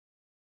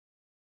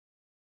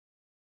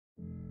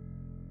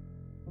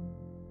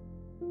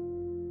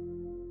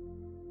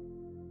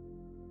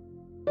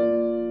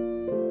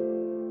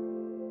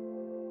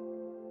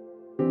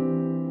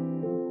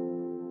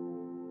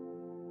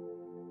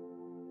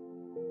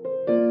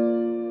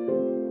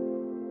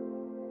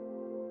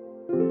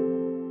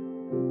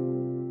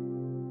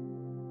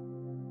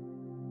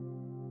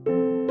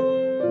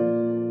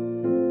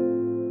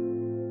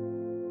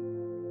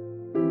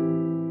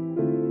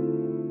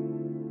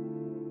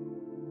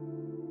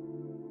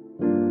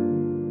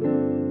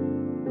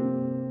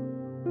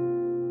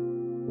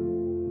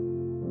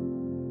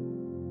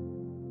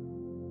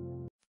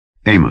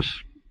Amos,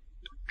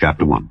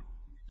 chapter 1.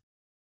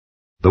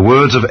 The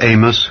words of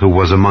Amos, who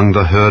was among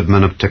the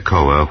herdmen of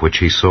Tekoa, which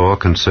he saw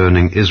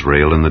concerning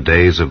Israel in the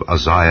days of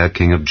Uzziah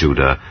king of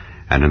Judah,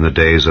 and in the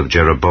days of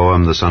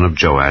Jeroboam the son of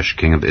Joash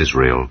king of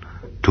Israel,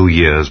 2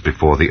 years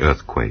before the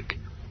earthquake.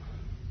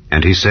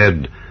 And he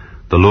said,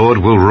 The Lord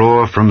will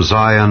roar from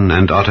Zion,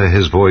 and utter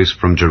his voice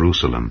from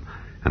Jerusalem,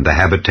 and the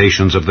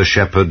habitations of the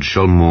shepherds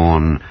shall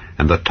mourn,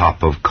 and the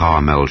top of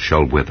Carmel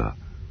shall wither.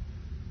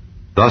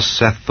 Thus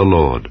saith the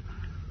Lord,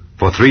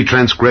 For 3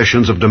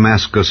 transgressions of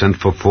Damascus, and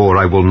for 4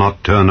 I will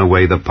not turn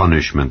away the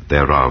punishment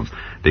thereof,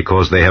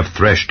 because they have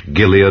threshed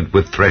Gilead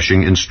with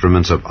threshing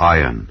instruments of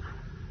iron.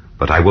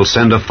 But I will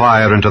send a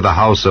fire into the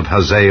house of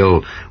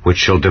Hazael, which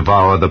shall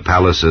devour the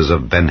palaces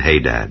of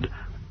Benhadad.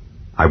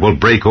 I will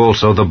break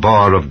also the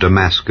bar of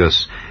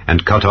Damascus,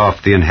 and cut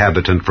off the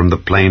inhabitant from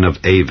the plain of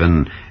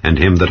Aven, and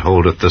him that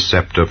holdeth the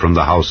sceptre from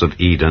the house of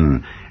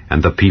Edom,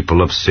 and the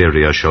people of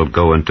Syria shall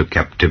go into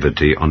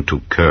captivity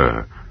unto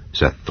Kir,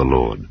 saith the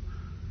Lord.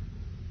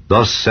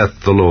 Thus saith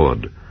the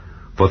Lord,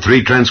 For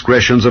 3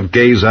 transgressions of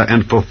Gaza,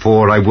 and for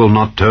 4 I will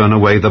not turn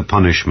away the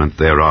punishment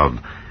thereof,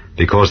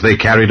 because they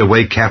carried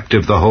away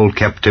captive the whole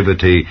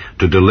captivity,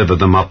 to deliver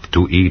them up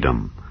to Edom.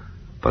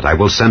 But I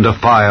will send a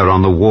fire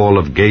on the wall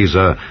of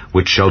Gaza,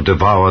 which shall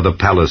devour the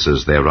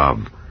palaces thereof.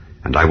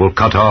 And I will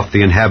cut off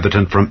the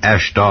inhabitant from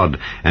Ashdod,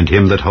 and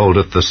him that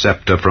holdeth the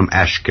sceptre from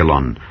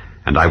Ashkelon.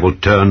 And I will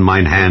turn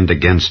mine hand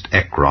against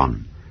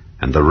Ekron,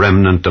 and the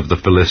remnant of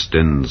the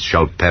Philistines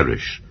shall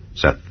perish,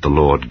 saith the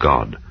Lord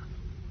God.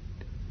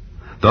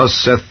 Thus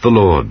saith the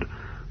Lord,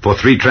 For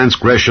 3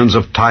 transgressions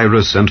of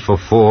Tyrus, and for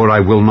 4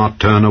 I will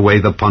not turn away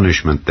the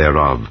punishment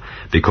thereof,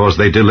 because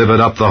they delivered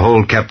up the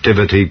whole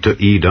captivity to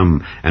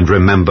Edom, and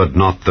remembered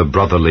not the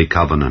brotherly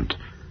covenant.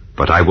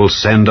 But I will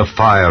send a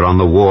fire on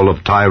the wall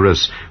of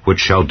Tyrus, which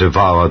shall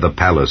devour the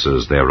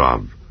palaces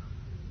thereof.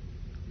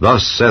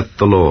 Thus saith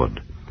the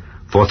Lord,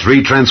 For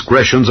 3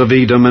 transgressions of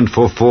Edom, and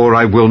for 4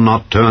 I will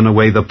not turn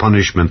away the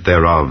punishment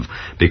thereof,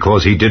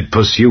 because he did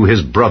pursue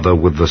his brother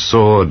with the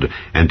sword,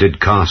 and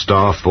did cast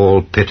off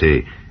all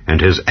pity,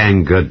 and his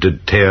anger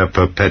did tear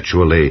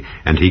perpetually,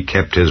 and he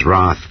kept his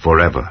wrath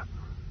forever.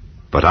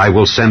 But I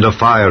will send a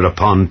fire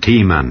upon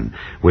Teman,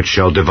 which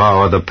shall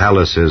devour the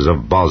palaces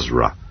of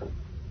Bozrah.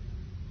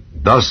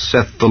 Thus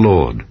saith the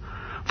Lord,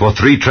 For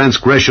 3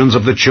 transgressions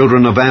of the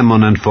children of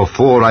Ammon, and for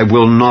 4 I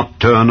will not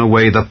turn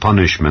away the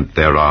punishment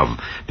thereof,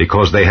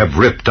 because they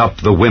have ripped up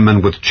the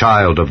women with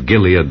child of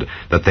Gilead,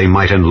 that they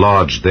might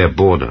enlarge their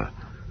border.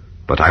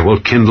 But I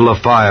will kindle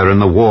a fire in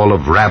the wall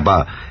of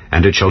Rabbah,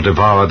 and it shall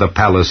devour the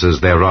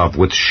palaces thereof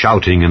with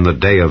shouting in the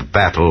day of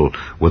battle,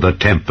 with a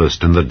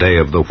tempest in the day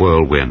of the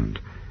whirlwind.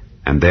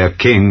 And their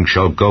king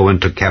shall go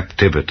into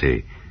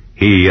captivity,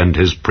 he and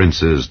his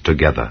princes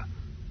together,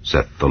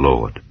 saith the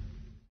Lord.